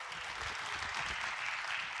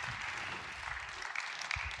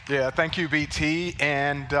Yeah, thank you, BT,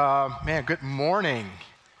 and man, good morning.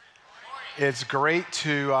 It's great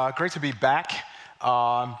to be back,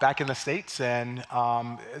 back in the States, and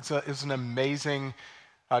it's an amazing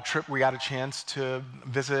trip. We got a chance to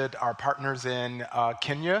visit our partners in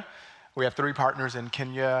Kenya. We have 3 partners in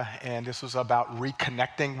Kenya, and this was about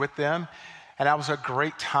reconnecting with them, and that was a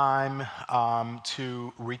great time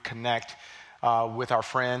to reconnect with our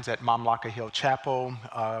friends at Mamlaka Hill Chapel,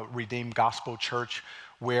 Redeemed Gospel Church,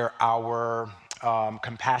 where our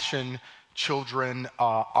compassion children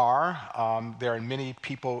are. There are many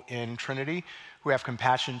people in Trinity who have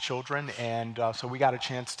compassion children, and so we got a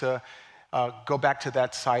chance to go back to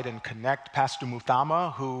that site and connect. Pastor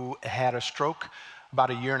Muthama, who had a stroke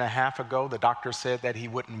about a year and a half ago, the doctor said that he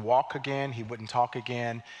wouldn't walk again, he wouldn't talk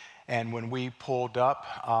again. And when we pulled up,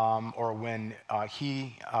 or when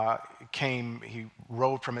he came, he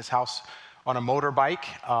rode from his house on a motorbike.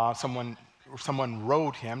 Someone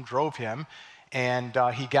drove him, and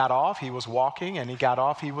he got off. He was walking, and he got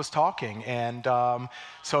off. He was talking, and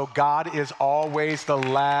so God is always the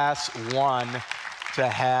last one to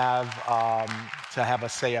have a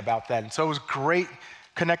say about that. And so it was great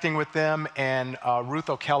connecting with them. And Ruth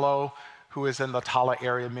Okello, who is in the Tala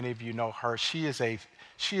area, many of you know her. She is a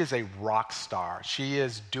rock star. She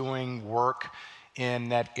is doing work in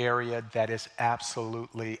that area that is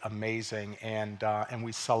absolutely amazing, and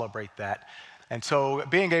we celebrate that. And so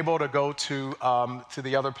being able to go to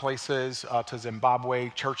the other places, to Zimbabwe,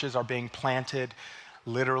 churches are being planted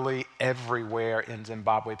literally everywhere in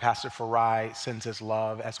Zimbabwe. Pastor Farai sends his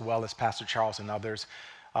love, as well as Pastor Charles and others.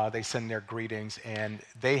 They send their greetings, and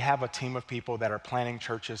they have a team of people that are planting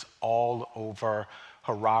churches all over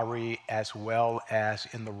Harare, as well as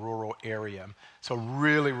in the rural area. So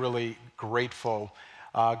really, really grateful.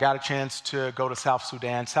 Got a chance to go to South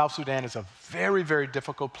Sudan. South Sudan is a very, very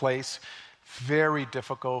difficult place, very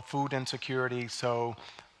difficult, food insecurity. So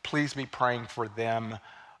please be praying for them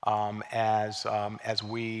as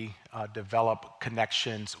we develop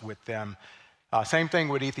connections with them. Same thing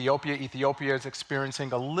with Ethiopia. Ethiopia is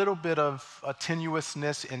experiencing a little bit of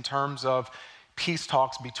tenuousness in terms of peace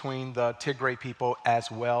talks between the Tigray people as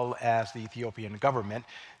well as the Ethiopian government.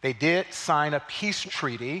 They did sign a peace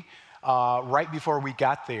treaty right before we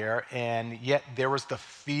got there, and yet there was the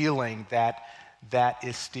feeling that that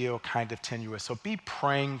is still kind of tenuous. So be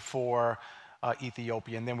praying for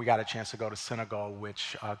Ethiopia. And then we got a chance to go to Senegal,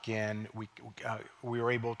 which again, we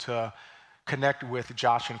were able to connect with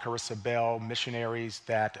Josh and Carissa Bell, missionaries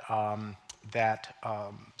that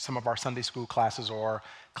some of our Sunday school classes are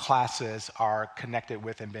connected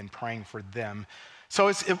with, and been praying for them. So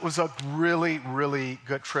it was a really, really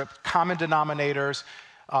good trip. Common denominators,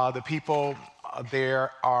 the people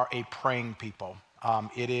there are a praying people.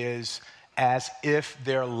 It is as if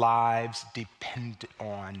their lives depend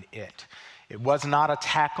on it. It was not a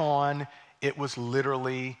tack on, it was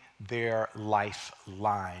literally their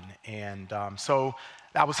lifeline. And so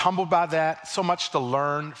I was humbled by that. So much to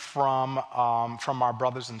learn from our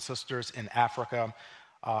brothers and sisters in Africa.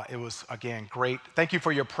 It was, again, great. Thank you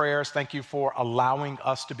for your prayers. Thank you for allowing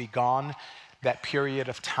us to be gone that period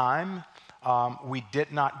of time. We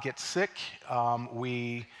did not get sick.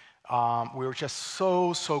 We were just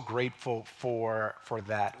so grateful for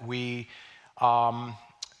that. We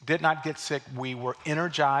did not get sick. We were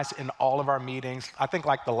energized in all of our meetings. I think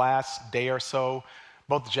like the last day or so,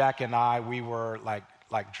 both Jack and I, we were like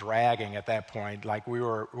dragging at that point. Like we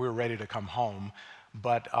were ready to come home,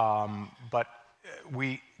 but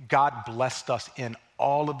God blessed us in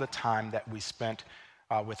all of the time that we spent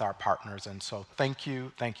with our partners. And so thank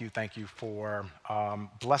you for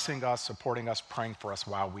blessing us, supporting us, praying for us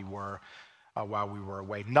while we were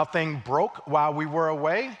away. Nothing broke while we were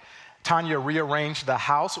away. Tanya rearranged the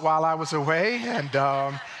house while I was away, and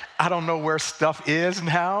I don't know where stuff is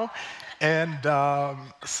now. And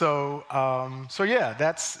so yeah,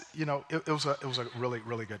 that's, it was a really,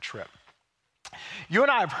 really good trip. You and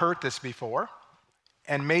I have heard this before,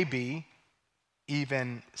 and maybe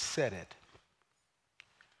even said it.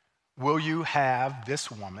 Will you have this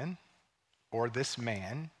woman or this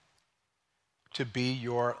man to be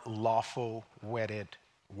your lawful wedded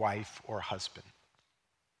wife or husband?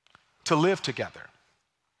 To live together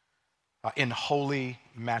in holy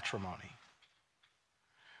matrimony?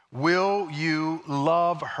 Will you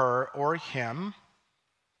love her or him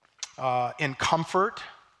in comfort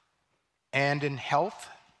and in health,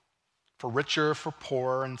 for richer, for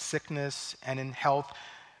poorer, in sickness and in health,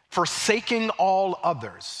 forsaking all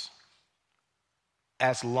others,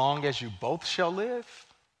 as long as you both shall live?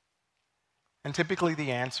 And typically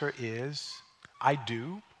the answer is, I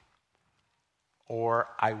do, or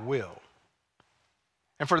I will.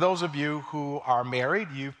 And for those of you who are married,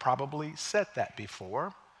 you've probably said that before.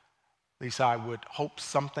 At least I would hope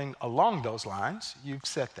something along those lines. You've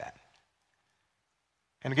said that.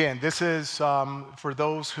 And again, this is for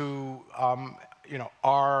those who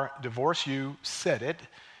are divorced. You said it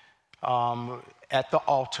at the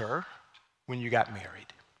altar when you got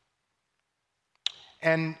married.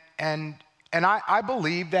 And I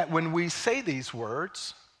believe that when we say these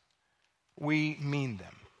words, we mean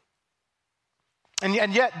them.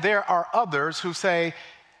 And yet there are others who say,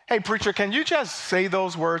 hey, preacher, can you just say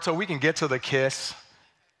those words so we can get to the kiss?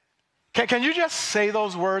 Can you just say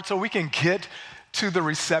those words so we can get to the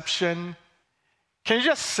reception? Can you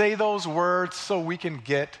just say those words so we can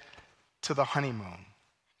get to the honeymoon?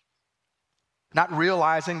 Not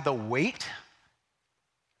realizing the weight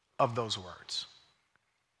of those words.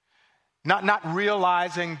 Not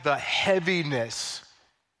realizing the heaviness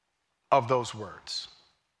of those words.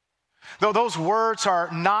 Though those words are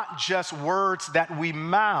not just words that we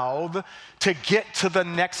mouth to get to the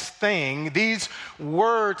next thing. These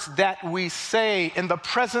words that we say in the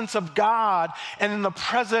presence of God and in the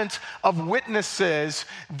presence of witnesses,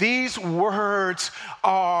 these words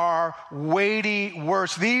are weighty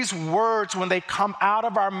words. These words, when they come out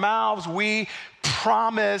of our mouths, we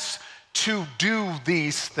promise to do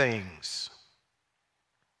these things.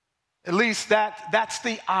 At least that's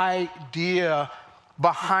the idea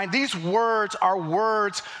behind. These words are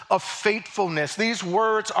words of faithfulness. These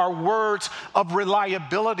words are words of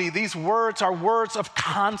reliability. These words are words of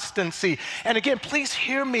constancy. And again, please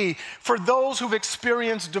hear me. For those who've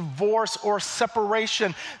experienced divorce or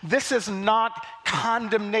separation, this is not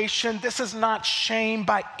condemnation. This is not shame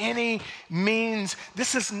by any means.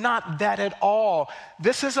 This is not that at all.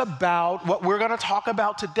 This is about what we're going to talk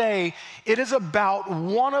about today. It is about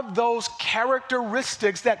one of those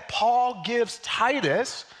characteristics that Paul gives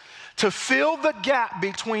Titus to fill the gap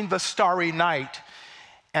between the starry night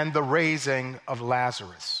and the raising of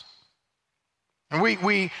Lazarus. And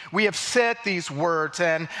we have said these words,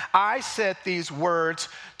 and I said these words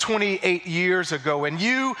 28 years ago, and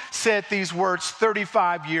you said these words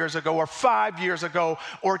 35 years ago, or 5 years ago,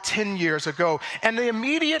 or 10 years ago. And the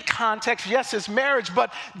immediate context, yes, is marriage,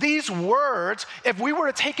 but these words, if we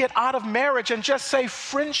were to take it out of marriage and just say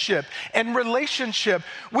friendship and relationship,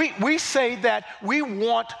 we say that we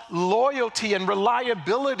want loyalty and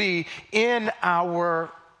reliability in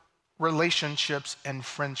our relationships and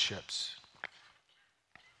friendships.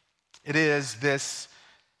 It is this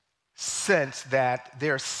sense that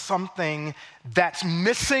there's something that's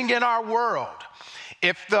missing in our world.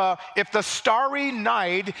 If the starry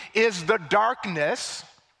night is the darkness,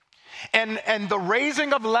 and the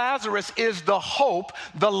raising of Lazarus is the hope,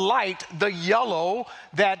 the light, the yellow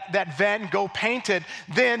that Van Gogh painted,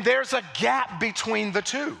 then there's a gap between the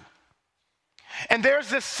two. And there's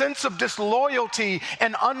this sense of disloyalty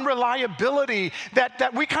and unreliability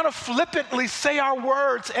that we kind of flippantly say our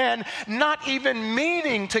words and not even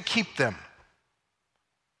meaning to keep them.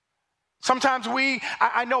 Sometimes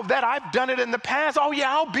I know that I've done it in the past. Oh yeah,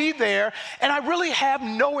 I'll be there. And I really have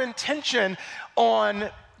no intention on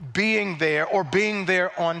being there or being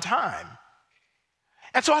there on time.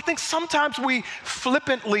 And so I think sometimes we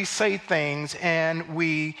flippantly say things and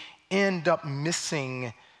we end up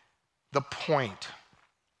missing the point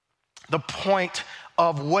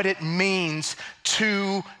of what it means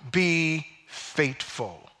to be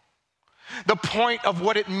faithful. The point of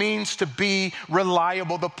what it means to be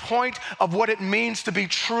reliable, the point of what it means to be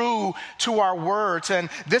true to our words. And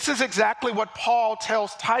this is exactly what Paul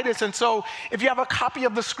tells Titus. And so if you have a copy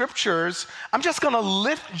of the scriptures, I'm just going to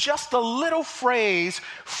lift just a little phrase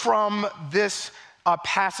from this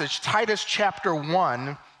passage, Titus chapter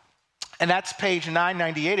 1. And that's page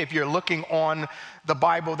 998 if you're looking on the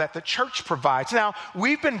Bible that the church provides. Now,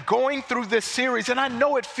 we've been going through this series, and I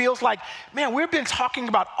know it feels like, man, we've been talking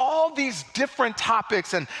about all these different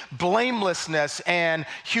topics and blamelessness and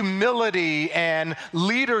humility and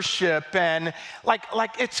leadership, and like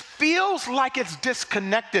it feels like it's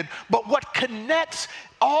disconnected. But what connects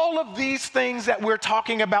all of these things that we're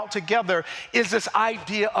talking about together is this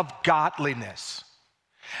idea of godliness.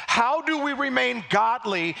 How do we remain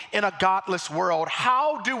godly in a godless world?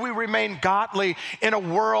 How do we remain godly in a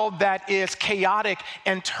world that is chaotic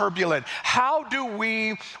and turbulent?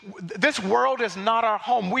 This world is not our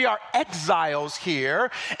home. We are exiles here.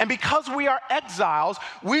 And because we are exiles,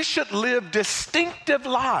 we should live distinctive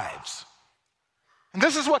lives. And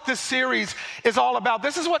this is what this series is all about.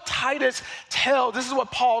 This is what this is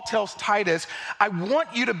what Paul tells Titus. I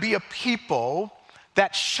want you to be a people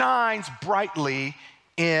that shines brightly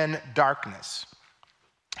in darkness.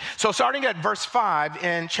 So starting at verse 5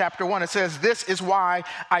 in chapter 1, it says, "This is why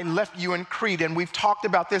I left you in Crete." And we've talked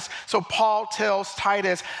about this. So Paul tells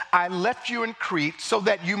Titus, "I left you in Crete so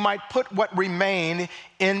that you might put what remain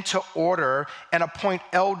into order and appoint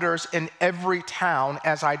elders in every town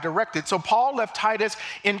as I directed." So Paul left Titus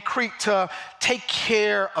in Crete to take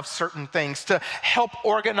care of certain things, to help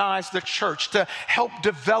organize the church, to help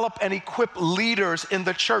develop and equip leaders in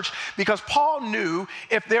the church, because Paul knew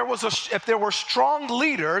if there were strong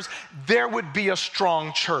leaders, there would be a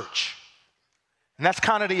strong church. And that's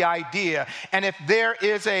kind of the idea. And if there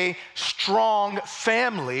is a strong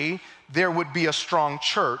family, there would be a strong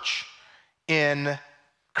church in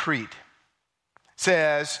Crete. It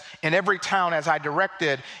says, "In every town as I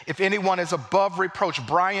directed, if anyone is above reproach."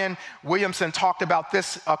 Brian Williamson talked about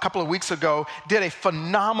this a couple of weeks ago, did a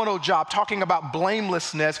phenomenal job talking about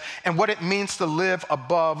blamelessness and what it means to live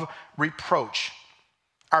above reproach.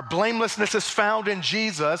 Our blamelessness is found in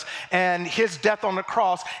Jesus and his death on the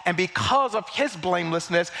cross, and because of his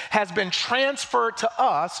blamelessness has been transferred to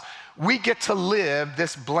us, we get to live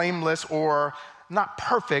this blameless, or not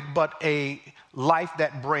perfect, but a life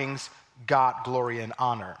that brings God glory and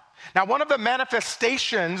honor. Now, one of the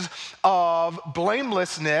manifestations of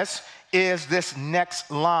blamelessness is this next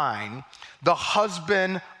line, "the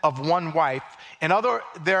husband of one wife." And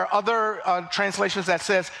there are other translations that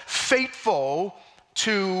says faithful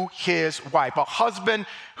to his wife, a husband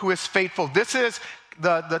who is faithful. This is,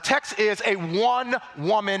 the text is a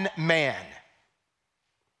one-woman man.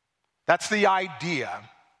 That's the idea.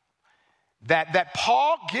 That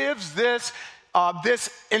Paul gives this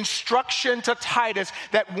instruction to Titus,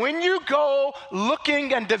 that when you go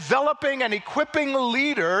looking and developing and equipping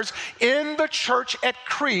leaders in the church at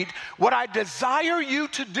Crete, what I desire you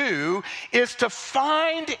to do is to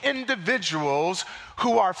find individuals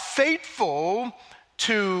who are faithful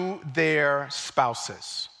to their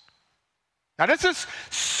spouses. Now, this is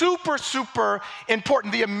super, super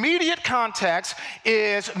important. The immediate context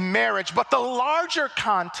is marriage, but the larger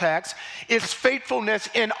context is faithfulness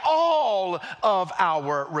in all of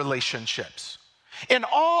our relationships, in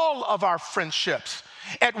all of our friendships,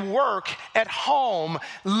 at work, at home,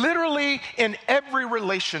 literally in every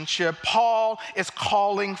relationship. Paul is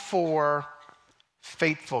calling for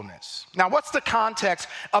faithfulness. Now, what's the context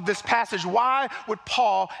of this passage? Why would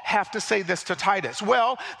Paul have to say this to Titus?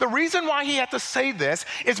 Well, the reason why he had to say this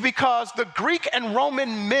is because the Greek and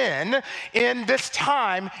Roman men in this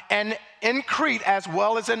time, and in Crete as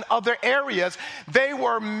well as in other areas, they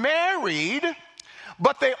were married,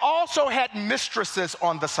 but they also had mistresses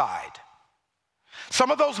on the side. Some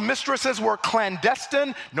of those mistresses were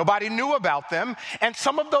clandestine, nobody knew about them, and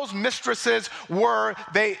some of those mistresses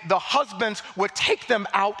the husbands would take them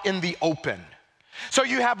out in the open. So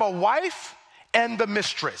you have a wife and the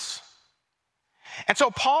mistress. And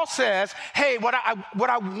so Paul says, hey, what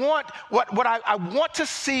I want to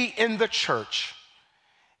see in the church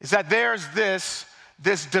is that there's this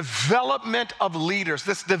development of leaders,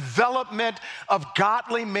 this development of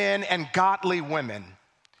godly men and godly women.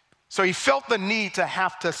 So he felt the need to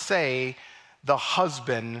have to say the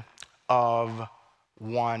husband of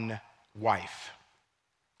one wife,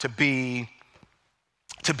 to be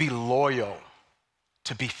loyal,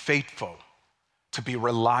 to be faithful, to be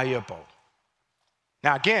reliable.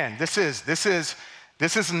 Now again, this is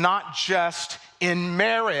not just in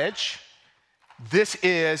marriage. This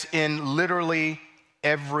is in literally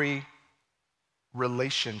every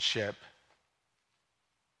relationship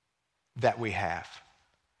that we have.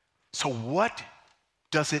 So what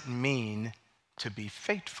does it mean to be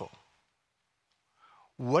faithful?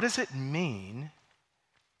 What does it mean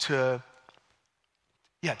to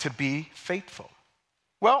be faithful?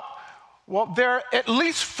 Well, there are at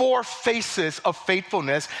least 4 faces of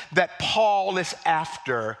faithfulness that Paul is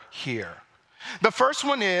after here. The first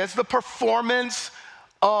one is the performance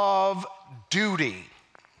of duty,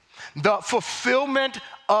 the fulfillment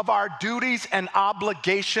of our duties and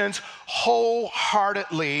obligations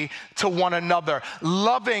wholeheartedly to one another,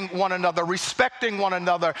 loving one another, respecting one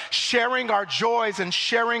another, sharing our joys and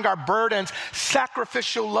sharing our burdens,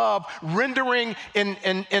 sacrificial love, rendering,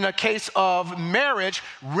 in a case of marriage,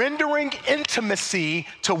 rendering intimacy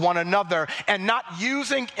to one another and not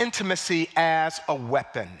using intimacy as a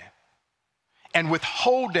weapon, and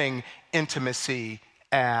withholding intimacy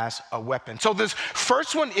as a weapon. So this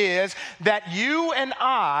first one is that you and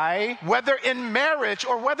I, whether in marriage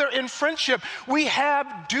or whether in friendship, we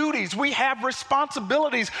have duties, we have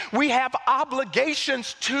responsibilities, we have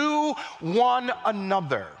obligations to one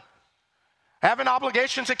another. I have an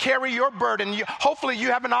obligation to carry your burden. Hopefully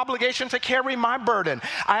you have an obligation to carry my burden.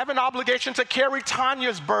 I have an obligation to carry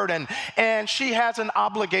Tanya's burden, and she has an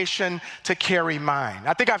obligation to carry mine.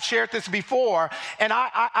 I think I've shared this before, and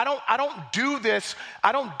I don't do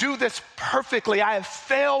this perfectly. I have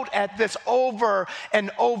failed at this over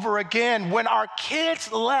and over again. When our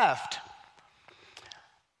kids left,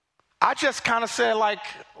 I just kind of said like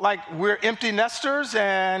we're empty nesters,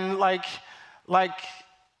 and like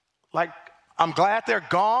I'm glad they're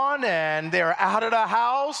gone and they're out of the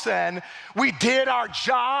house and we did our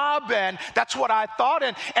job, and that's what I thought.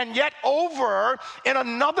 And yet over in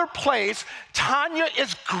another place, Tanya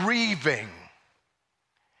is grieving.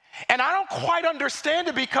 And I don't quite understand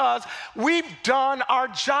it because we've done our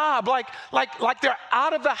job. Like they're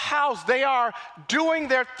out of the house. They are doing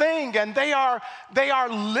their thing, and they are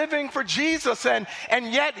living for Jesus. And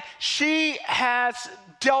yet she has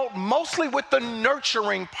dealt mostly with the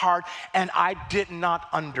nurturing part, and I did not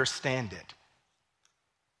understand it.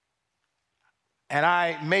 And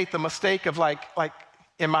I made the mistake of like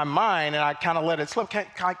in my mind, and I kind of let it slip.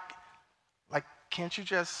 Can't you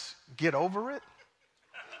just get over it?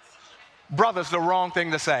 Brother's the wrong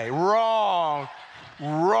thing to say. Wrong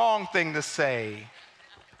thing to say.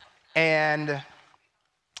 And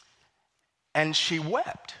she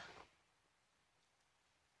wept.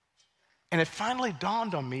 And it finally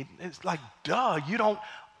dawned on me, it's like, duh, you don't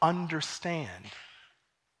understand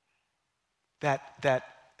that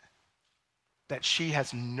she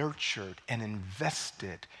has nurtured and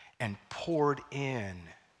invested and poured in,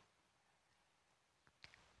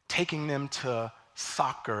 taking them to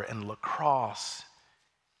soccer and lacrosse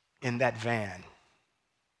in that van.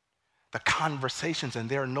 The conversations, and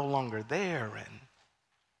they're no longer there.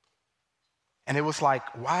 And it was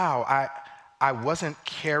like, wow, I wasn't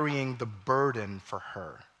carrying the burden for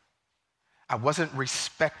her. I wasn't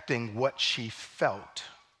respecting what she felt.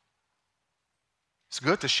 It's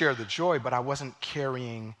good to share the joy, but I wasn't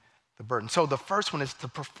carrying the burden. So the first one is the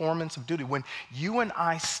performance of duty. When you and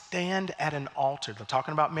I stand at an altar, I'm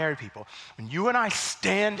talking about married people, when you and I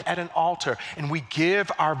stand at an altar and we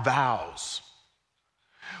give our vows,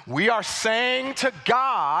 we are saying to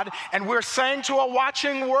God, and we're saying to a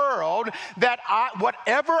watching world, that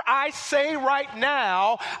whatever I say right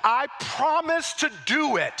now, I promise to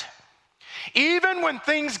do it. Even when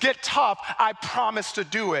things get tough, I promise to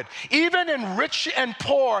do it. Even in rich and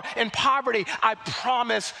poor, in poverty, I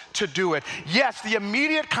promise to do it. Yes, the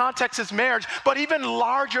immediate context is marriage, but even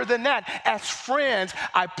larger than that, as friends,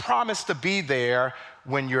 I promise to be there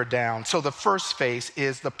when you're down. So the first phase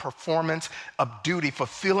is the performance of duty,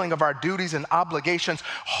 fulfilling of our duties and obligations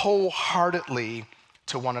wholeheartedly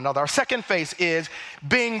to one another. Our second phase is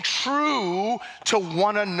being true to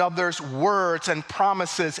one another's words and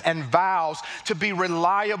promises and vows, to be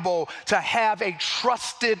reliable, to have a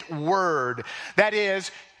trusted word. That is,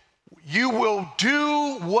 you will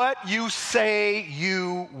do what you say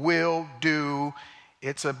you will do.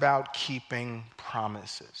 It's about keeping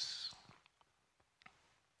promises.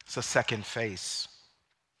 It's the second phase.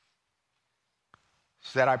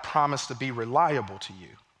 So that I promise to be reliable to you,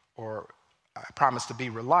 or I promise to be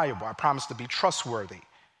reliable. I promise to be trustworthy.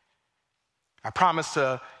 I promise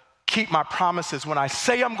to keep my promises. When I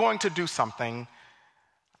say I'm going to do something,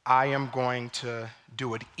 I am going to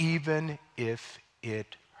do it, even if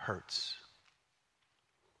it hurts.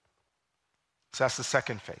 So that's the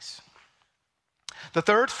second phase. The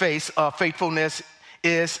third phase of faithfulness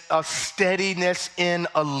is a steadiness in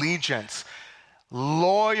allegiance,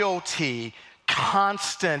 loyalty,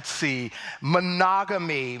 constancy,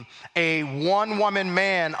 monogamy, a one-woman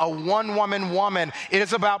man, a one-woman woman. It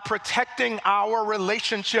is about protecting our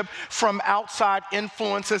relationship from outside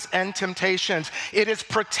influences and temptations. It is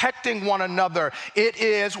protecting one another. It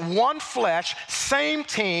is one flesh, same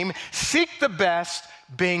team, seek the best,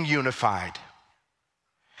 being unified.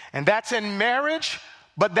 And that's in marriage,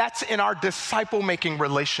 but that's in our disciple-making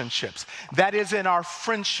relationships. That is in our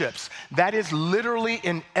friendships. That is literally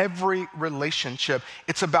in every relationship.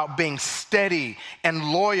 It's about being steady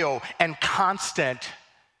and loyal and constant,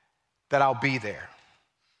 that I'll be there.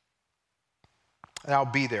 And I'll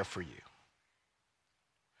be there for you.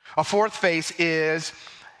 A fourth phase is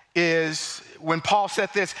when Paul said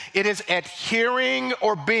this, it is adhering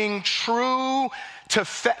or being true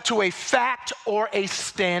to a fact or a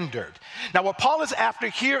standard. Now, what Paul is after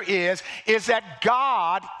here is that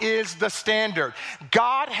God is the standard.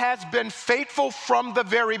 God has been faithful from the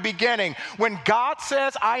very beginning. When God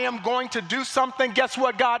says, I am going to do something, guess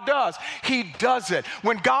what God does? He does it.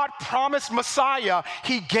 When God promised Messiah,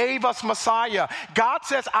 he gave us Messiah. God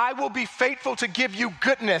says, I will be faithful to give you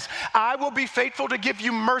goodness. I will be faithful to give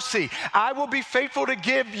you mercy. I will be faithful to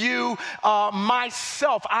give you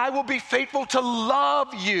myself. I will be faithful to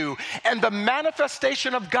love you. And the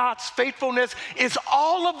manifestation of God's faithfulness is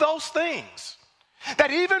all of those things.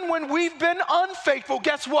 That even when we've been unfaithful,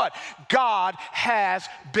 guess what? God has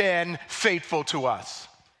been faithful to us.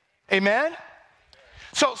 Amen?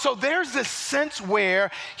 So there's this sense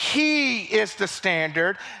where he is the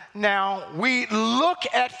standard. Now, we look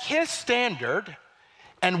at his standard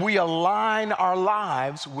and we align our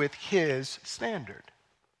lives with his standard.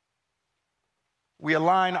 We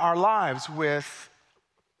align our lives with,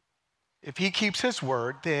 if he keeps his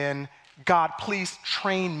word, then God, please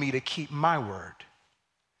train me to keep my word.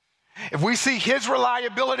 If we see his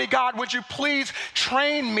reliability, God, would you please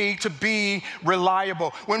train me to be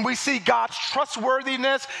reliable? When we see God's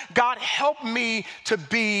trustworthiness, God, help me to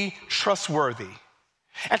be trustworthy.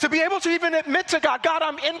 And to be able to even admit to God, God,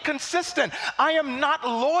 I'm inconsistent. I am not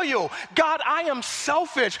loyal. God, I am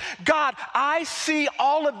selfish. God, I see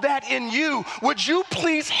all of that in you. Would you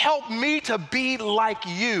please help me to be like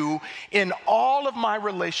you in all of my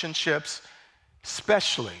relationships,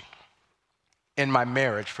 especially in my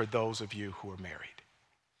marriage for those of you who are married?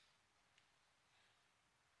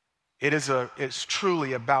 It's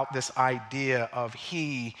truly about this idea of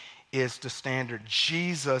he is the standard.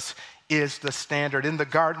 Jesus is the standard. In the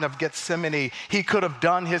Garden of Gethsemane, he could have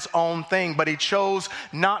done his own thing, but he chose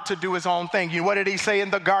not to do his own thing. What did he say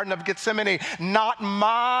in the Garden of Gethsemane? Not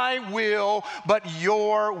my will, but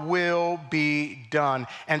your will be done.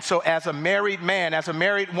 And so as a married man, as a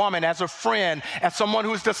married woman, as a friend, as someone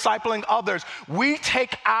who's discipling others, we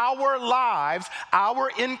take our lives,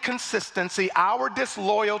 our inconsistency, our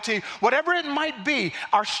disloyalty, whatever it might be,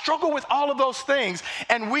 our struggle with all of those things,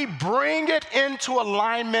 and we bring it into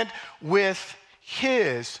alignment with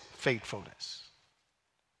his faithfulness.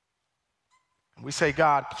 We say,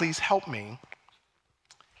 God, please help me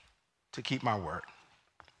to keep my word.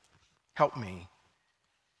 Help me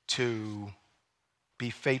to be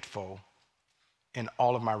faithful in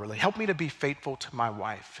all of my relationships. Help me to be faithful to my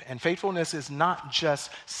wife. And faithfulness is not just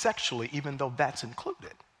sexually, even though that's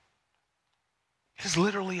included. It is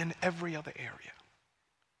literally in every other area.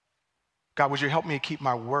 God, would you help me keep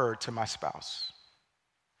my word to my spouse?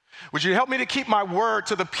 Would you help me to keep my word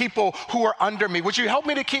to the people who are under me? Would you help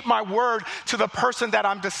me to keep my word to the person that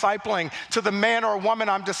I'm discipling, to the man or woman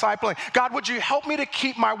I'm discipling? God, would you help me to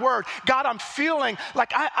keep my word? God, I'm feeling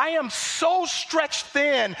like I am so stretched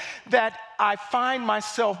thin that I find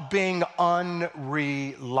myself being unreliable.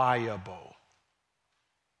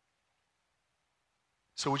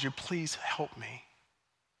 So would you please help me?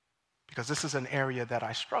 Because this is an area that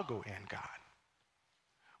I struggle in, God.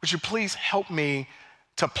 Would you please help me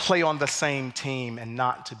to play on the same team and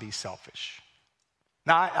not to be selfish?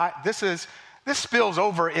 Now, this spills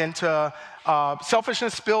over into,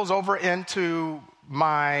 selfishness spills over into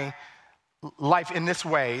my life in this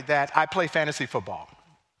way, that I play fantasy football.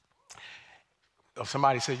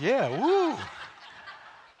 Somebody said, yeah, woo.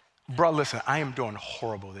 Bro, listen, I am doing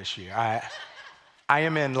horrible this year. I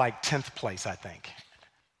am in like 10th place, I think,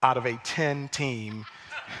 out of a 10-team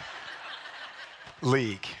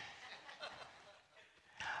league.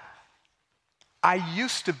 I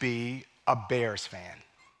used to be a Bears fan.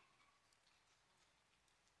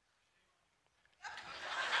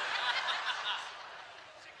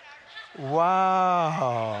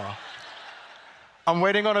 Wow. I'm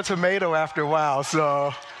waiting on a tomato after a while,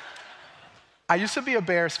 so I used to be a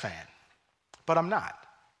Bears fan, but I'm not.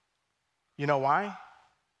 You know why?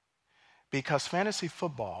 Because fantasy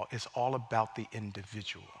football is all about the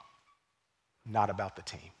individual, not about the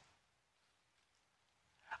team.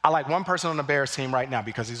 I like one person on the Bears team right now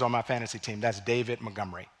because he's on my fantasy team. That's David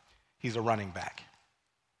Montgomery. He's a running back.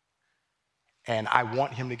 And I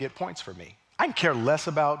want him to get points for me. I can care less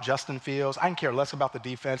about Justin Fields. I can care less about the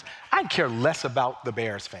defense. I can care less about the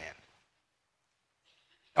Bears fan.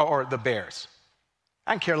 Or the Bears.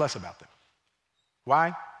 I can care less about them.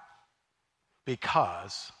 Why?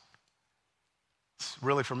 Because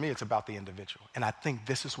really for me, it's about the individual. And I think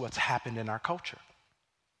this is what's happened in our culture.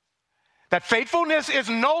 That faithfulness is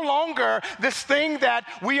no longer this thing that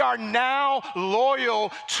we are now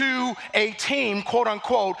loyal to a team, quote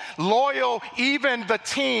unquote, loyal even the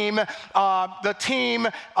team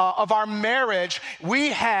of our marriage.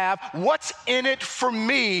 We have what's in it for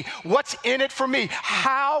me? What's in it for me?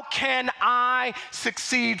 How can I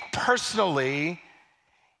succeed personally?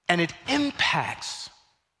 And it impacts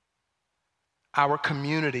our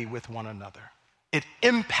community with one another. It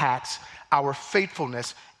impacts our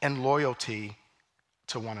faithfulness and loyalty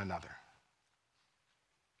to one another.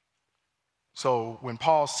 So when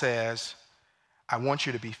Paul says, I want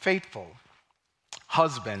you to be faithful,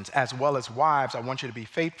 husbands as well as wives, I want you to be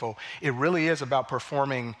faithful. It really is about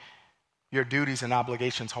performing your duties and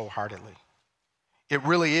obligations wholeheartedly. It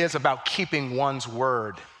really is about keeping one's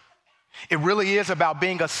word. It really is about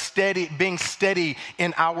being steady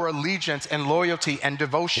in our allegiance and loyalty and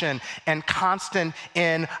devotion and constant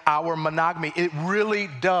in our monogamy. It really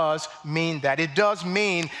does mean that. It does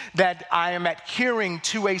mean that I am adhering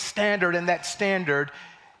to a standard, and that standard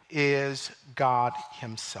is God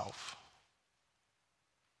himself.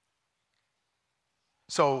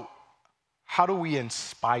 So, how do we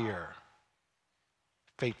inspire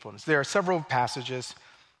faithfulness? There are several passages.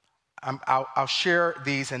 I'll share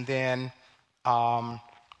these, and then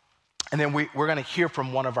we're going to hear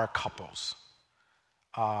from one of our couples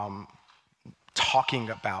talking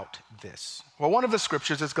about this. Well, one of the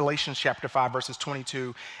scriptures is Galatians chapter 5, verses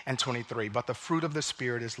 22 and 23. But the fruit of the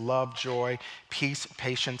Spirit is love, joy, peace,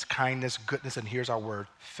 patience, kindness, goodness, and here's our word,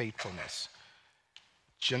 faithfulness,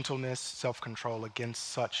 gentleness, self-control. Against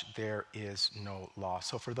such there is no law.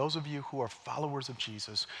 So for those of you who are followers of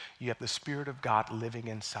Jesus, you have the Spirit of God living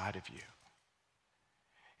inside of you.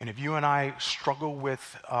 And if you and I struggle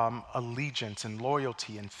with allegiance and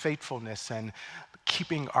loyalty and faithfulness and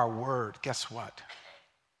keeping our word, guess what?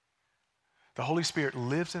 The Holy Spirit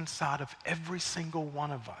lives inside of every single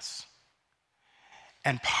one of us.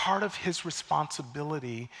 And part of his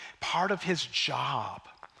responsibility, part of his job,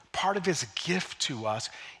 part of his gift to us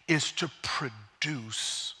is to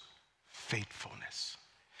produce faithfulness,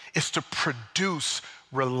 is to produce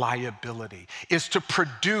reliability, is to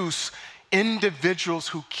produce individuals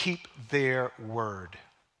who keep their word.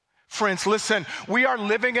 Friends, listen, we are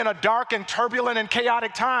living in a dark and turbulent and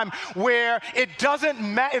chaotic time where it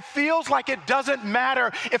feels like it doesn't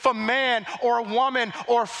matter if a man or a woman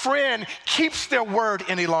or a friend keeps their word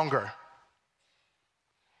any longer.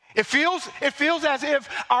 It feels as if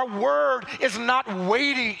our word is not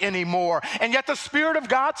weighty anymore. And yet the Spirit of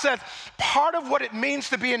God says part of what it means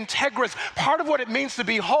to be integrous, part of what it means to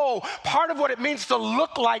be whole, part of what it means to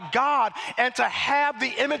look like God and to have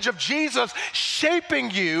the image of Jesus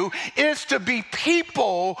shaping you is to be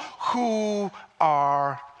people who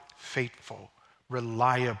are faithful,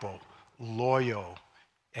 reliable, loyal,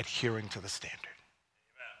 adhering to the standard.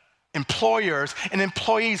 Employers and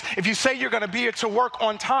employees, if you say you're going to be here to work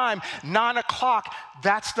on time, 9 o'clock,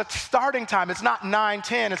 that's the starting time. It's not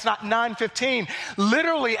 9:10, it's not 9:15.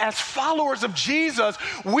 Literally, as followers of Jesus,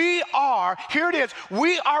 we are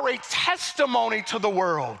a testimony to the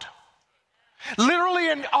world. Literally,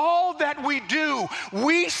 in all that we do,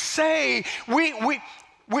 we say,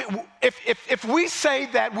 if we say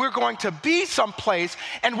that we're going to be someplace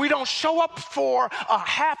and we don't show up for a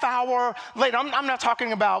half hour later, I'm not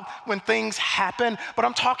talking about when things happen, but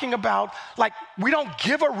I'm talking about like we don't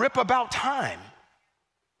give a rip about time.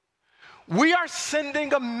 We are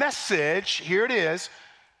sending a message, here it is,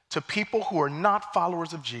 to people who are not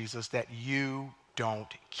followers of Jesus that you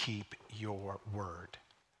don't keep your word.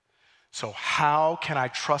 So how can I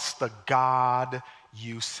trust the God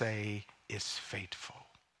you say is faithful?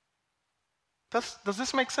 Does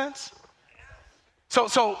this make sense? So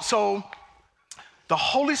the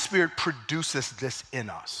Holy Spirit produces this in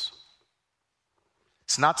us.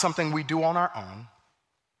 It's not something we do on our own.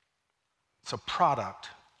 It's a product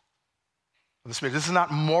of the Spirit. This is not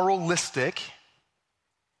moralistic.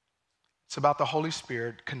 It's about the Holy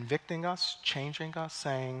Spirit convicting us, changing us,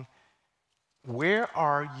 saying, where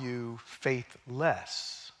are you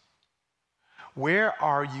faithless? Where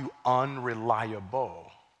are you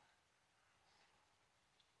unreliable?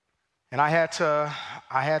 And I had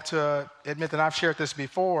to admit that I've shared this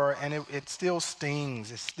before, and it still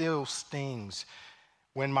stings. It still stings.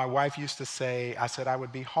 When my wife used to say, I said I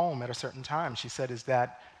would be home at a certain time. She said, is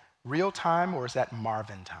that real time or is that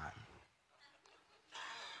Marvin time?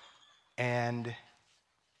 And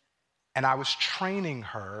I was training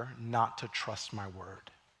her not to trust my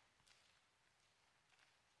word.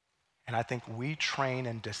 And I think we train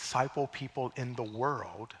and disciple people in the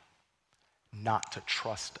world not to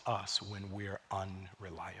trust us when we're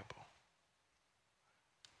unreliable.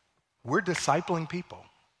 We're discipling people.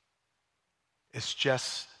 It's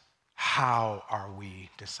just how are we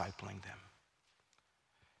discipling them?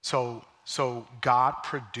 So God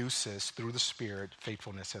produces through the Spirit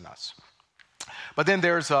faithfulness in us. But then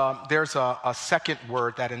there's a second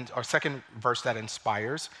word second verse that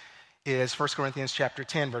inspires is 1 Corinthians chapter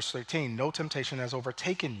 10, verse 13. No temptation has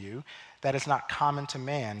overtaken you that is not common to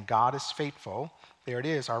man. God is faithful. There it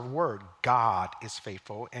is, our word. God is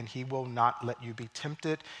faithful, and he will not let you be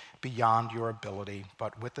tempted beyond your ability,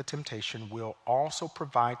 but with the temptation will also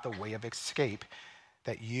provide the way of escape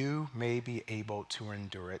that you may be able to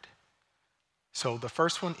endure it. So the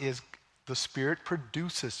first one is the Spirit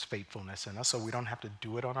produces faithfulness in us, so we don't have to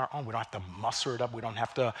do it on our own. We don't have to muster it up. We don't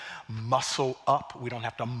have to muscle up. We don't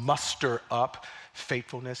have to muster up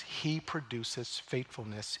faithfulness. He produces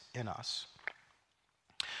faithfulness in us.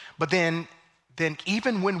 But then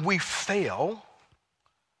even when we fail,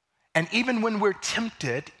 and even when we're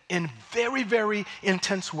tempted in very, very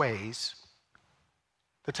intense ways,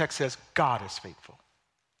 the text says God is faithful.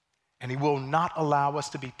 And he will not allow us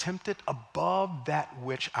to be tempted above that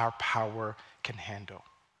which our power can handle.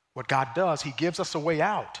 What God does, he gives us a way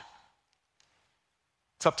out.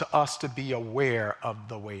 It's up to us to be aware of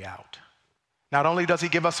the way out. Not only does he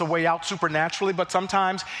give us a way out supernaturally, but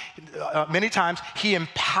sometimes, many times, he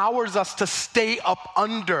empowers us to stay up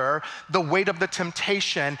under the weight of the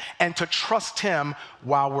temptation and to trust him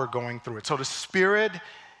while we're going through it. So the Spirit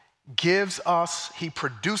gives us, he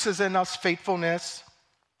produces in us faithfulness.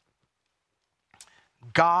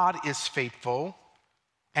 God is faithful,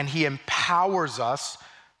 and he empowers us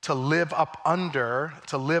to live under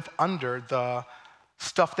the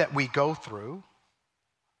stuff that we go through.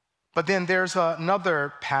 But then there's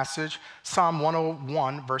another passage, Psalm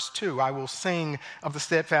 101, verse 2. I will sing of the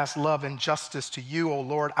steadfast love and justice to you, O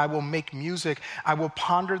Lord. I will make music. I will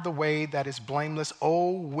ponder the way that is blameless.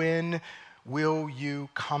 Oh, when will you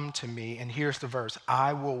come to me? And here's the verse.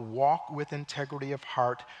 I will walk with integrity of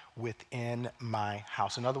heart within my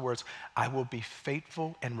house. In other words, I will be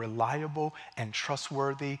faithful and reliable and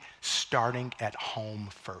trustworthy starting at home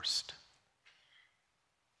first.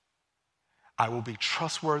 I will be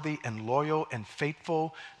trustworthy and loyal and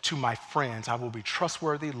faithful to my friends. I will be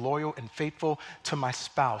trustworthy, loyal, and faithful to my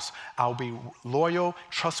spouse. I'll be loyal,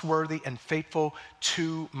 trustworthy, and faithful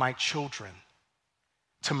to my children,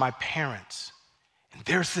 to my parents. And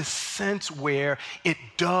there's this sense where it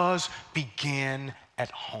does begin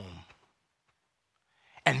at home.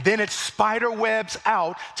 And then it spider webs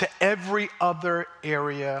out to every other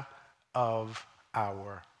area of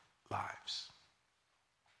our lives.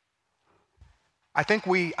 I think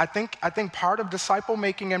part of disciple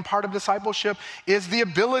making and part of discipleship is the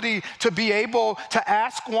ability to be able to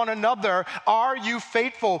ask one another, are you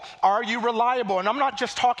faithful? Are you reliable? And I'm not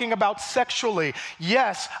just talking about sexually.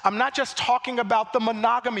 Yes, I'm not just talking about the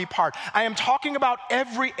monogamy part. I am talking about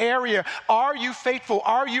every area. Are you faithful?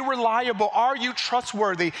 Are you reliable? Are you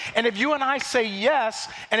trustworthy? And if you and I say yes,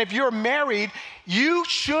 and if you're married, you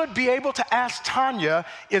should be able to ask Tanya,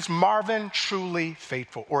 is Marvin truly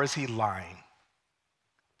faithful, or is he lying?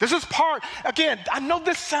 This is part, again, I know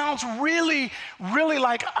this sounds really, really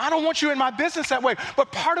like, I don't want you in my business that way,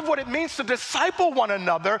 but part of what it means to disciple one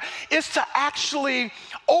another is to actually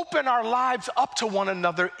open our lives up to one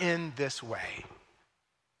another in this way.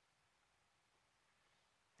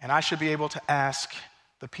 And I should be able to ask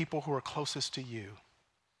the people who are closest to you,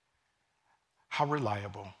 how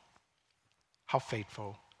reliable, how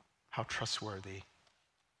faithful, how trustworthy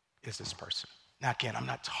is this person? Now, again, I'm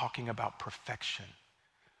not talking about perfection.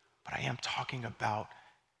 But I am talking about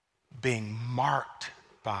being marked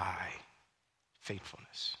by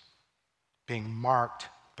faithfulness, being marked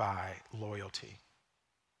by loyalty.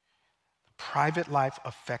 The private life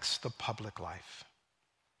affects the public life.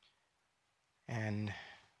 And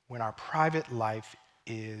when our private life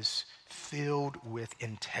is filled with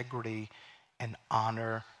integrity and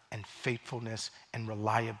honor and faithfulness and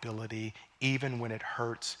reliability, even when it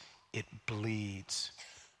hurts, it bleeds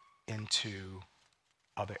into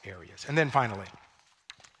other areas. And then finally,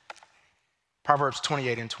 Proverbs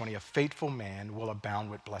 28:20, a faithful man will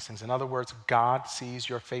abound with blessings. In other words, God sees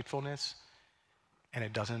your faithfulness and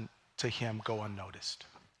it doesn't, to him, go unnoticed.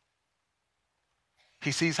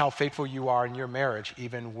 He sees how faithful you are in your marriage,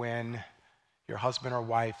 even when your husband or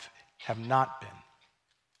wife has not been.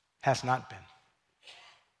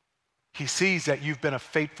 He sees that you've been a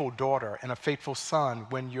faithful daughter and a faithful son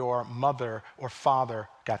when your mother or father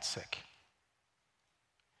got sick.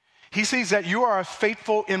 He sees that you are a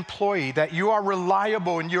faithful employee, that you are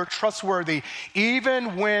reliable and you're trustworthy,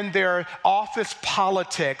 even when there are office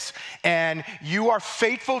politics, and you are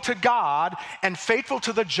faithful to God and faithful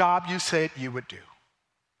to the job you said you would do.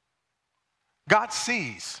 God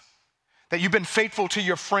sees that you've been faithful to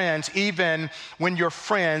your friends, even when your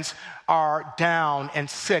friends are down and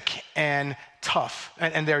sick and tough,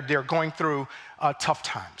 and they're going through tough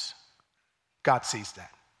times. God sees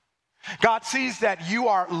that. God sees that you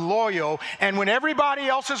are loyal, and when everybody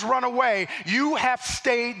else has run away, you have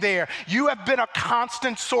stayed there. You have been a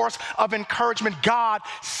constant source of encouragement. God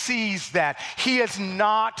sees that. He is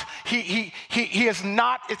not,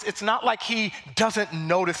 it's not like he doesn't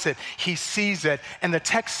notice it. He sees it, and the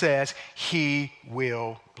text says he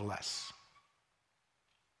will bless.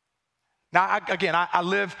 Now,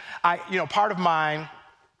 part of mine,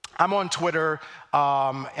 I'm on Twitter,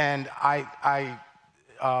 and I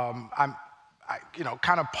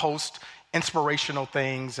kind of post inspirational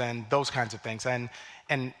things and those kinds of things, and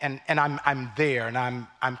I'm there, and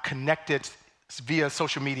I'm connected via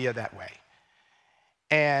social media that way.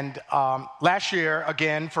 And last year,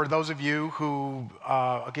 again, for those of you who,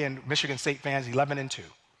 Michigan State fans, 11-2,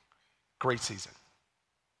 great season.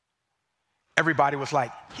 Everybody was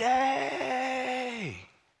like, yay!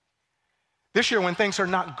 This year, when things are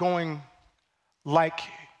not going like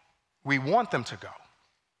we want them to go,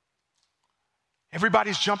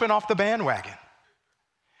 everybody's jumping off the bandwagon.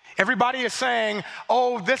 Everybody is saying,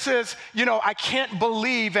 oh, this is, I can't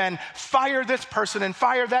believe, and fire this person and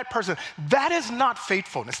fire that person. That is not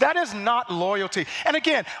faithfulness. That is not loyalty. And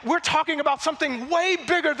again, we're talking about something way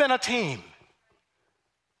bigger than a team.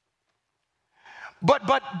 But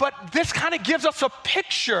this kind of gives us a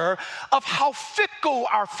picture of how fickle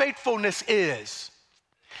our faithfulness is,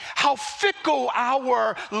 how fickle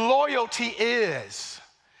our loyalty is,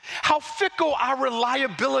 how fickle our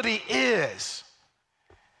reliability is.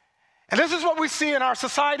 And this is what we see in our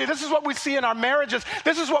society. This is what we see in our marriages.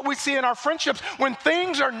 This is what we see in our friendships. When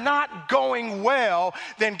things are not going well,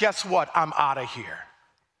 then guess what? I'm out of here.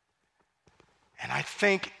 And I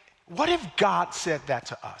think, what if God said that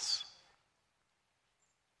to us?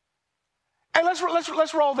 Hey, let's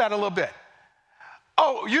roll that a little bit.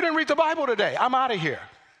 Oh, you didn't read the Bible today. I'm out of here.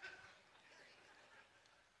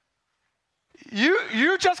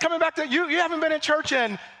 You just coming back to, you haven't been in church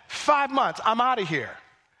in 5 months. I'm out of here.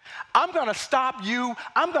 I'm going to stop you.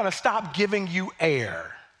 I'm going to stop giving you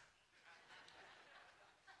air.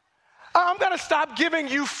 I'm going to stop giving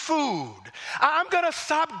you food. I'm going to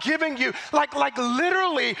stop giving you, like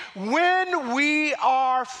literally, when we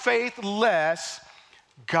are faithless,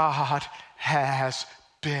 God has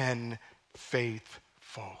been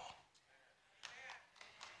faithful.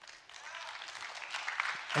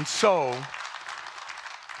 And so,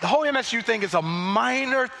 the whole MSU thing is a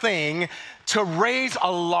minor thing to raise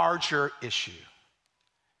a larger issue.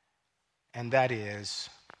 And that is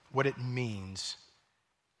what it means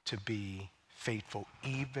to be faithful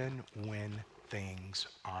even when things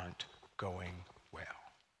aren't going well.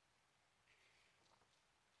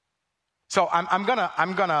 So I'm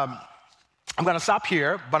gonna stop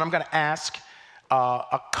here, but I'm gonna ask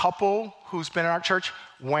a couple who's been in our church,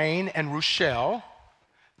 Wayne and Rochelle,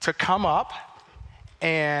 to come up,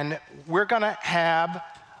 and we're gonna have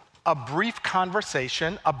a brief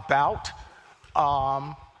conversation about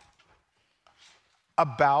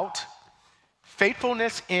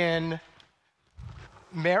faithfulness in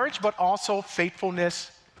marriage, but also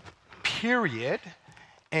faithfulness, period.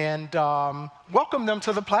 And welcome them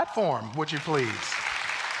to the platform, would you please?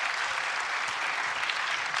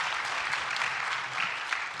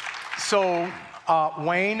 So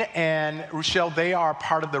Wayne and Rochelle, they are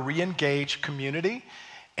part of the Reengage community.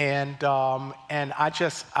 And I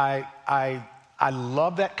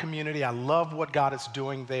love that community. I love what God is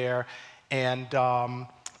doing there. And I'm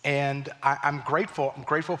grateful. I'm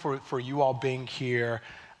grateful for you all being here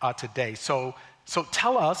today. So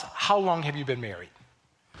tell us, how long have you been married?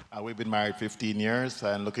 We've been married 15 years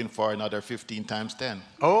and looking for another 15 times 10.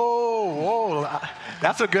 Oh,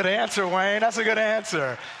 that's a good answer, Wayne. That's a good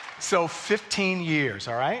answer. So 15 years,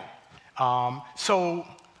 all right? So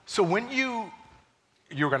when you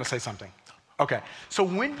were going to say something. Okay. So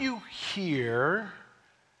when you hear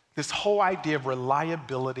this whole idea of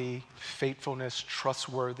reliability, faithfulness,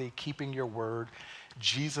 trustworthy, keeping your word,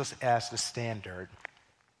 Jesus as the standard,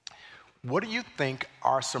 what do you think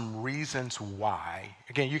are some reasons why,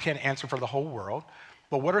 again, you can't answer for the whole world,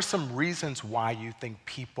 but what are some reasons why you think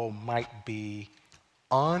people might be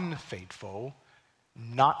unfaithful,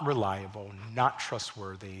 not reliable, not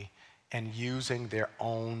trustworthy, and using their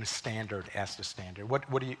own standard as the standard?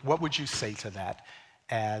 What would you say to that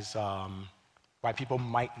as why people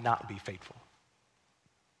might not be faithful?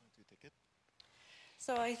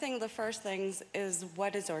 So I think the first thing is,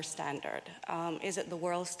 what is our standard? Is it the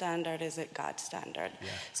world standard? Is it God's standard? Yeah.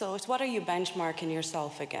 So it's, what are you benchmarking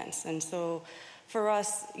yourself against? And so for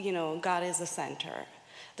us, God is the center.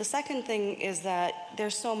 The second thing is that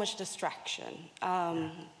there's so much distraction.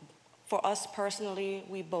 For us personally,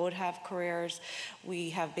 we both have careers, we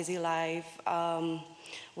have busy life,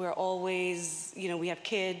 we're always, we have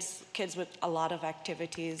kids with a lot of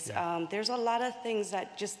activities. Yeah. There's a lot of things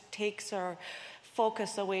that just takes our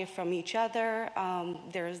focus away from each other.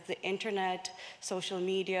 There's the internet, social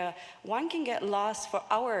media. One can get lost for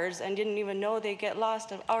hours and didn't even know they get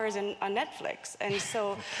lost of hours on Netflix. And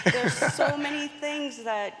so there's so many things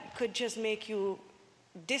that could just make you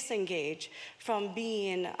disengage from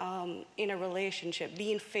being in a relationship,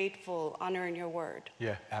 being faithful, honoring your word.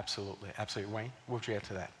 Yeah, absolutely. Absolutely. Wayne, what would you add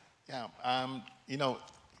to that? Yeah,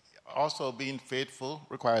 also being faithful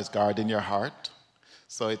requires guarding your heart.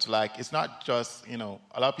 So it's like, it's not just, a lot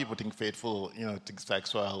of people think faithful, think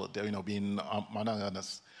sexual, being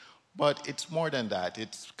monogamous. But it's more than that.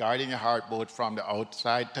 It's guarding your heart both from the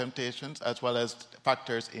outside temptations as well as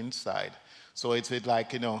factors inside. So it's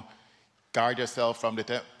like, guard yourself from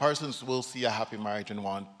the persons will see a happy marriage and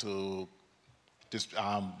want to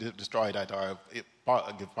destroy that or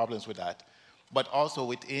give problems with that. But also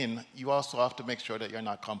within, you also have to make sure that you're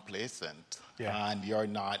not complacent and you're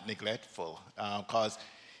not neglectful. Because,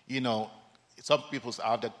 some people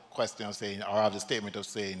have the question of saying, or have the statement of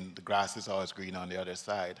saying, the grass is always green on the other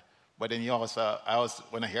side. But then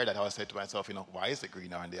when I hear that, I always say to myself, why is it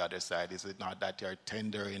greener on the other side? Is it not that you're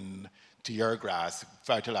tendering to your grass,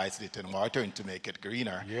 fertilizing it and watering to make it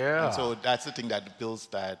greener? Yeah. And so that's the thing that builds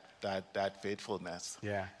that faithfulness.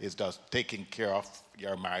 Yeah. Is just taking care of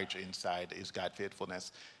your marriage inside is God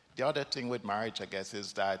faithfulness. The other thing with marriage, I guess,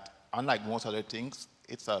 is that unlike most other things,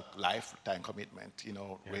 it's a lifetime commitment.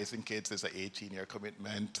 Raising kids is an 18-year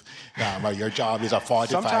commitment. Your job is a 45-year.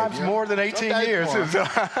 Sometimes more than 18 years.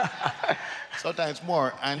 Sometimes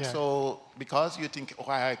more. And so because you think,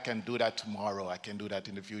 I can do that tomorrow, I can do that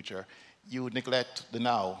in the future, you neglect the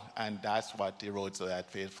now. And that's what erodes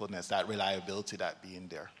that faithfulness, that reliability, that being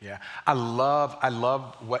there. Yeah. I love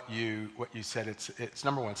what you said. It's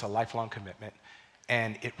number one, it's a lifelong commitment.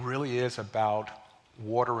 And it really is about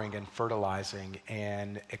watering and fertilizing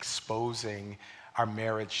and exposing our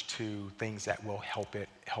marriage to things that will help it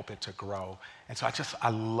to grow. And so I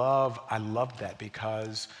love that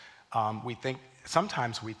because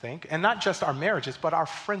sometimes we think, and not just our marriages, but our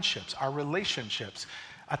friendships, our relationships.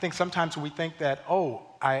 I think sometimes we think that,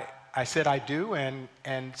 I said I do, and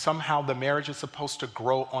somehow the marriage is supposed to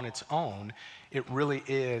grow on its own. It really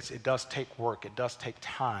is. It does take work. It does take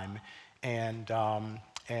time, and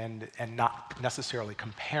not necessarily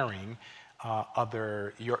comparing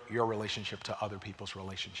your relationship to other people's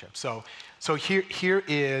relationships. So here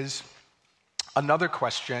is another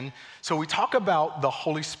question. So we talk about the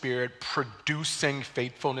Holy Spirit producing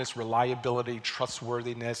faithfulness, reliability,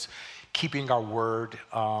 trustworthiness, keeping our word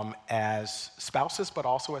as spouses, but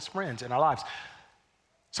also as friends in our lives.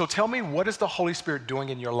 So tell me, what is the Holy Spirit doing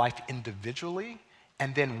in your life individually?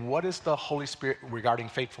 And then what is the Holy Spirit regarding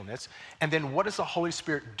faithfulness? And then what is the Holy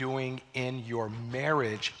Spirit doing in your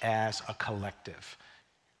marriage as a collective?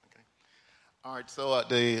 Okay. All right, so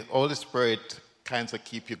the Holy Spirit kind of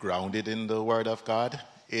keep you grounded in the Word of God.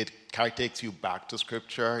 It kind of takes you back to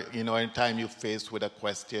Scripture. Anytime you're faced with a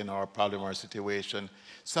question or a problem or a situation,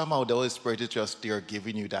 somehow the Holy Spirit is just there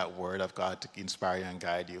giving you that Word of God to inspire you and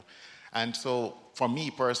guide you. And so for me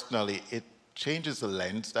personally, it changes the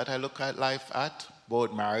lens that I look at life at.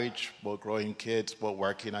 Both marriage, both growing kids, both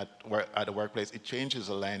working at the workplace, it changes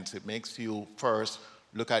the lens. It makes you first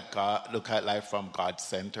look at life from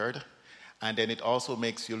God-centered, and then it also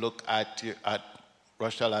makes you look at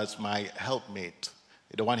Rochelle as my helpmate,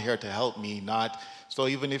 the one here to help me. So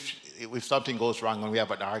even if something goes wrong and we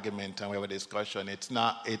have an argument and we have a discussion, it's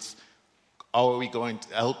how are we going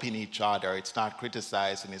to helping each other? It's not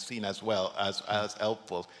criticizing. It's seen as well as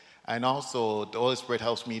helpful. And also, the Holy Spirit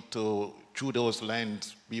helps me to, through those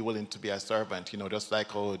lens, be willing to be a servant. Just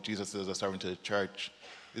like how Jesus is a servant to the church.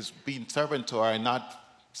 Is being servant to her and not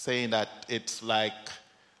saying that it's like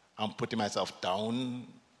I'm putting myself down,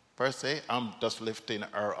 per se. I'm just lifting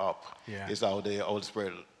her up. Yeah. Is how the Holy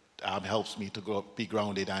Spirit helps me to be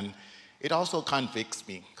grounded. And it also convicts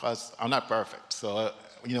me, because I'm not perfect. So,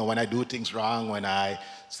 when I do things wrong, when I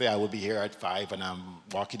say I will be here at 5 and I'm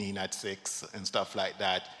walking in at 6 and stuff like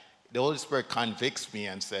that, the Holy Spirit convicts me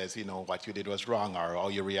and says, what you did was wrong, or how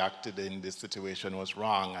you reacted in this situation was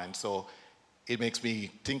wrong. And so it makes me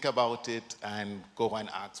think about it and go and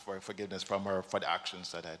ask for forgiveness from her for the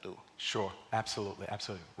actions that I do. Sure, absolutely.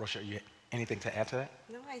 Rochelle, you anything to add to that?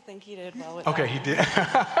 No, I think he did well with Okay, that. he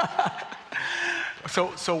did.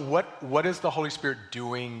 So what is the Holy Spirit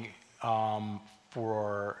doing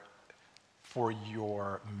for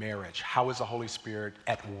your marriage? How is the Holy Spirit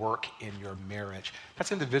at work in your marriage?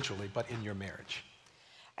 That's individually, but in your marriage.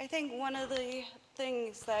 I think one of the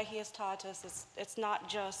things that he has taught us is it's not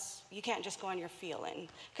just, you can't just go on your feeling.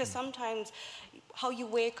 Because sometimes how you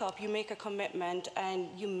wake up, you make a commitment and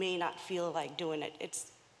you may not feel like doing it.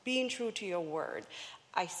 It's being true to your word.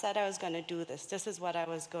 I said I was going to do this. This is what I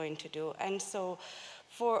was going to do. And so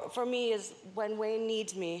for me is when Wayne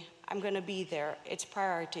needs me, I'm going to be there. It's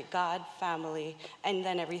priority, God, family, and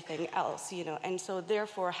then everything else, And so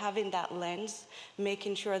therefore, having that lens,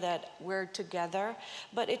 making sure that we're together.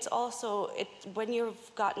 But it's also, when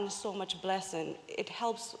you've gotten so much blessing, it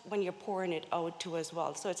helps when you're pouring it out too as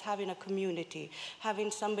well. So it's having a community, having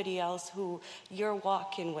somebody else who you're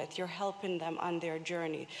walking with, you're helping them on their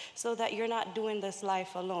journey, so that you're not doing this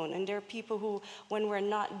life alone. And there are people who, when we're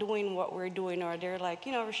not doing what we're doing, or they're like,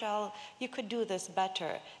 Rochelle, you could do this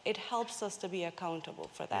better, it helps us to be accountable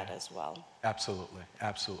for that as well. Absolutely,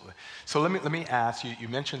 absolutely. So let me ask you, you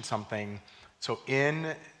mentioned something. So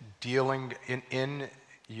in dealing, in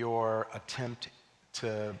your attempt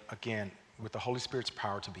to, again, with the Holy Spirit's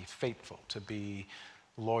power, to be faithful, to be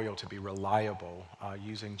loyal, to be reliable,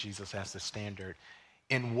 using Jesus as the standard,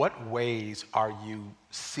 in what ways are you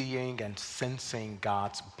seeing and sensing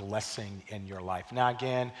God's blessing in your life? Now,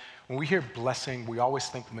 again, when we hear blessing, we always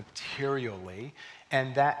think materially,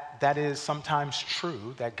 and that is sometimes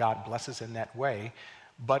true that God blesses in that way.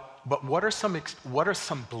 But what are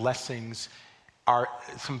some blessings? Are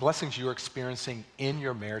some blessings you're experiencing in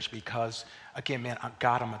your marriage? Because again, man,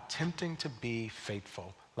 God, I'm attempting to be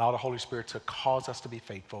faithful. Allow the Holy Spirit to cause us to be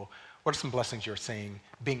faithful. What are some blessings you're seeing,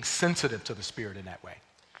 being sensitive to the Spirit in that way?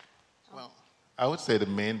 Well, I would say the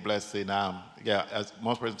main blessing, as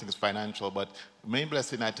most persons think it's financial, but the main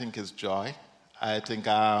blessing I think is joy. I think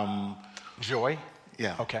Joy?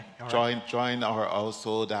 Yeah. Okay. All right. Joy in our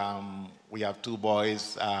household. We have 2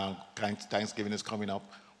 boys. Thanksgiving is coming up.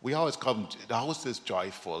 We always come, the house is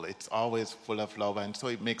joyful. It's always full of love. And so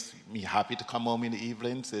it makes me happy to come home in the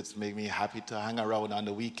evenings. It's made me happy to hang around on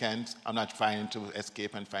the weekends. I'm not trying to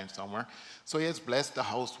escape and find somewhere. So it's blessed the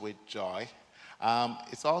house with joy.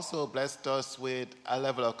 It's also blessed us with a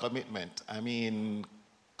level of commitment. I mean,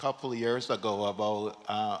 a couple of years ago, about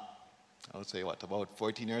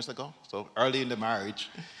 14 years ago, so early in the marriage,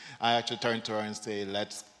 I actually turned to her and said,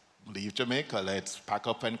 let's leave Jamaica, let's pack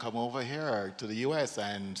up and come over here to the U.S.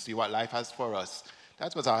 and see what life has for us.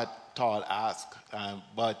 That was our tall ask,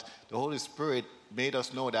 but the Holy Spirit made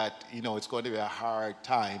us know that, it's going to be a hard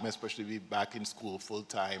time, especially be back in school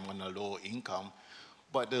full-time on a low income.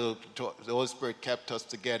 But the Holy Spirit kept us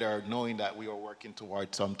together, knowing that we were working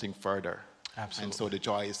towards something further. Absolutely. And so the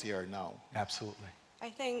joy is here now. Absolutely. I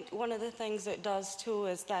think one of the things it does too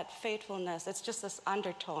is that faithfulness. It's just this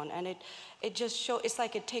undertone, and it just shows. It's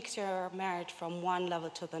like it takes your marriage from one level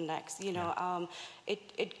to the next.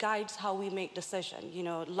 It guides how we make decisions.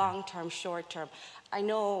 Long term, short term. I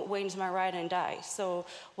know Wayne's my ride and die. So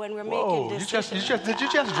when we're making decisions, did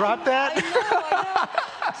you just drop that? I know.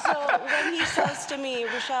 So when he says to me,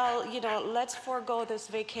 Rochelle, let's forego this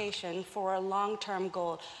vacation for a long-term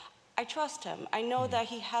goal, I trust him. I know that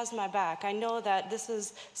he has my back. I know that this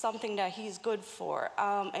is something that he's good for.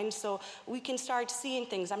 And so we can start seeing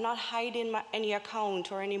things. I'm not hiding any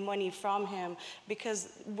account or any money from him because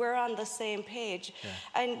we're on the same page.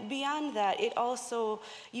 Yeah. And beyond that, it also,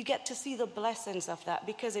 you get to see the blessings of that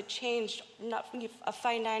because it changed not a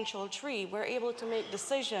financial tree. We're able to make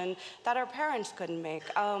decisions that our parents couldn't make.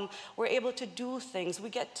 We're able to do things. We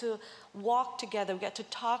get to walk together. We get to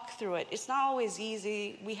talk through it. It's not always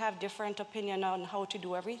easy. We have different opinion on how to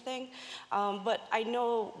do everything, but I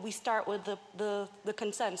know we start with the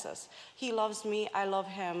consensus. He loves me, I love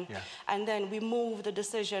him, and then we move the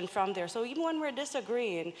decision from there. So even when we're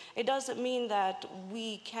disagreeing, it doesn't mean that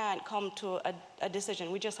we can't come to a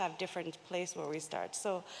decision. We just have different place where we start.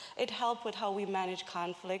 So it helped with how we manage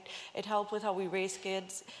conflict. It helped with how we raise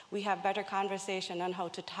kids. We have better conversation on how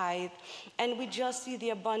to tithe, and we just see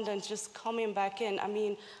the abundance just coming back in. I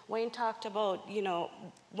mean, Wayne talked about,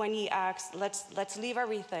 when he asked, let's leave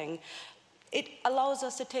everything. It allows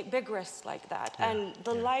us to take big risks like that. Yeah, and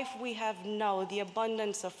the life we have now, the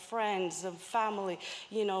abundance of friends, of family,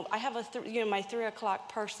 I have my 3 o'clock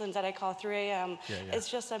persons that I call 3 a.m. It's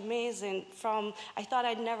just amazing. I thought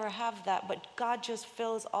I'd never have that, but God just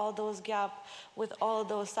fills all those gaps with all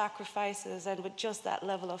those sacrifices and with just that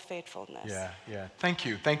level of faithfulness. Yeah. Thank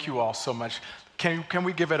you all so much. Can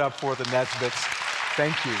we give it up for the Nesbitts?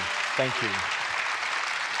 Thank you.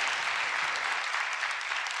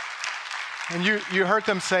 And you heard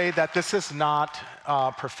them say that this is not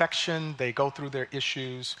perfection. They go through their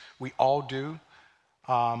issues. We all do.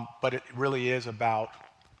 But it really is about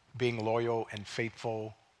being loyal and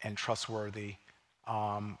faithful and trustworthy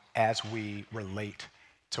as we relate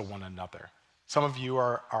to one another. Some of you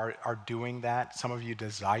are doing that. Some of you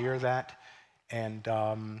desire that. And,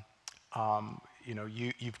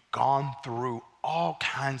 you've gone through all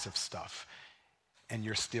kinds of stuff, and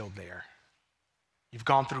you're still there. You've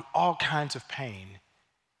gone through all kinds of pain,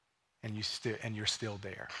 and you're still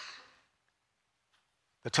there.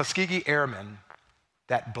 The Tuskegee Airmen,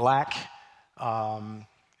 that black,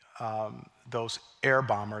 those air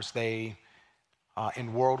bombers, they,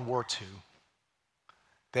 in World War II,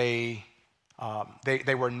 they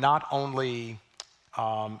were not only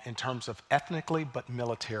in terms of ethnically, but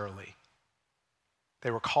militarily.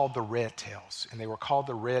 They were called the Red Tails, and they were called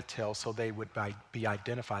the Red Tails so they would be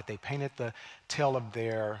identified. They painted the tail of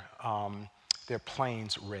their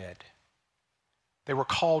planes red. They were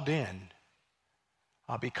called in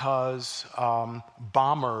because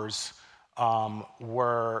bombers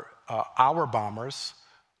were, our bombers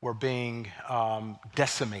were being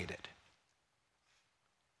decimated,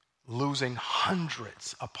 losing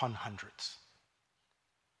hundreds upon hundreds.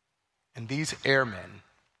 And these airmen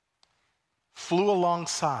flew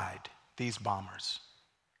alongside these bombers.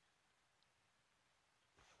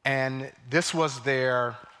 And this was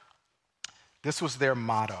their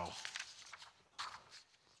motto.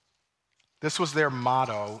 This was their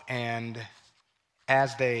motto, and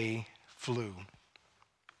as they flew,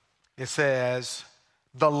 it says,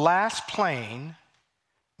 the last plane,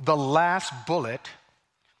 the last bullet,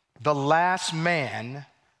 the last man,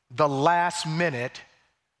 the last minute,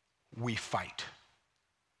 we fight.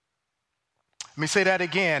 Let me say that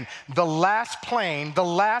again. The last plane, the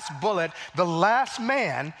last bullet, the last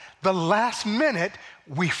man, the last minute,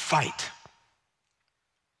 we fight.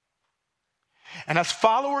 And as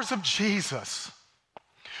followers of Jesus,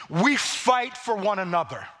 we fight for one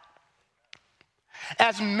another.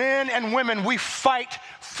 As men and women, we fight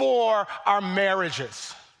for our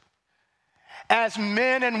marriages. As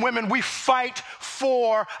men and women, we fight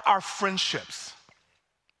for our friendships.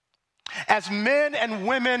 As men and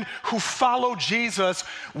women who follow Jesus,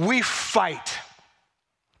 we fight.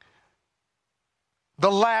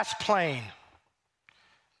 The last plane,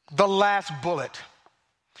 the last bullet,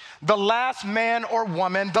 the last man or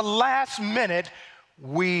woman, the last minute,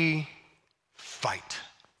 we fight.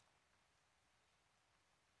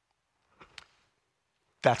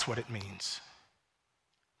 That's what it means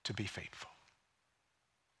to be faithful.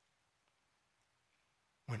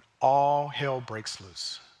 When all hell breaks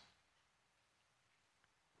loose,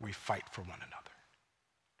 we fight for one another.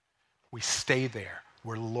 We stay there.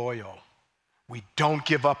 We're loyal. We don't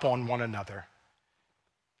give up on one another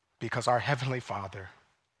because our Heavenly Father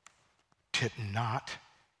did not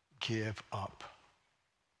give up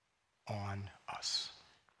on us.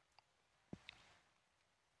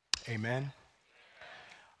 Amen.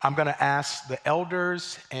 I'm going to ask the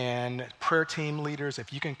elders and prayer team leaders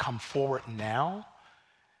if you can come forward now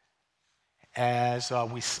as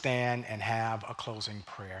we stand and have a closing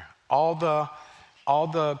prayer. All the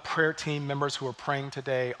prayer team members who are praying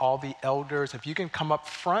today, all the elders, if you can come up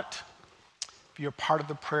front, if you're part of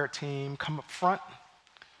the prayer team, come up front.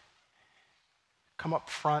 Come up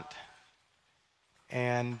front.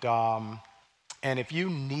 And if you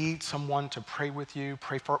need someone to pray with you,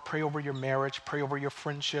 pray over your marriage, pray over your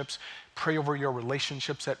friendships, pray over your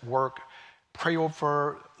relationships at work, pray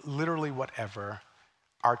over literally whatever,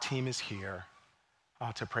 our team is here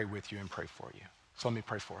to pray with you and pray for you. So let me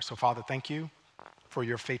pray for us. So Father, thank you for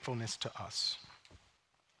your faithfulness to us.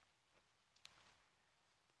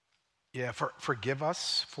 Yeah, forgive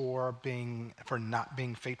us for not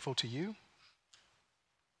being faithful to you.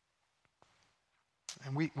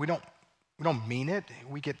 And we don't mean it.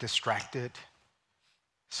 We get distracted.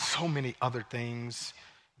 So many other things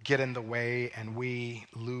get in the way and we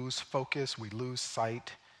lose focus, we lose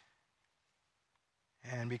sight.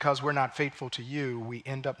 And because we're not faithful to you, we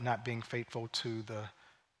end up not being faithful to the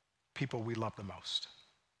people we love the most.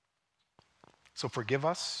 So forgive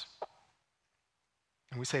us.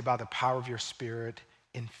 And we say by the power of your Spirit,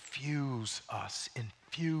 infuse us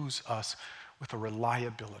with a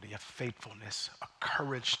reliability, a faithfulness, a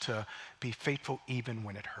courage to be faithful even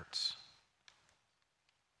when it hurts.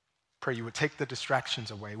 Pray you would take the distractions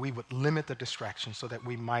away. We would limit the distractions so that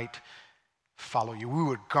we might follow you. We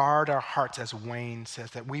would guard our hearts, as Wayne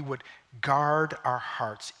says, that we would guard our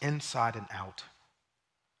hearts inside and out,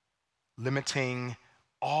 limiting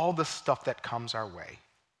all the stuff that comes our way.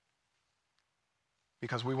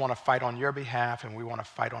 Because we want to fight on your behalf and we want to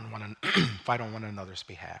fight on one another's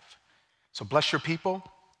behalf. So bless your people,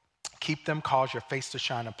 keep them, cause your face to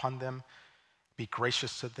shine upon them, be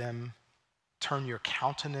gracious to them, turn your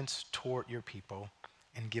countenance toward your people,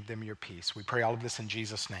 and give them your peace. We pray all of this in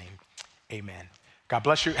Jesus' name. Amen. God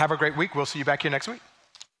bless you. Have a great week. We'll see you back here next week.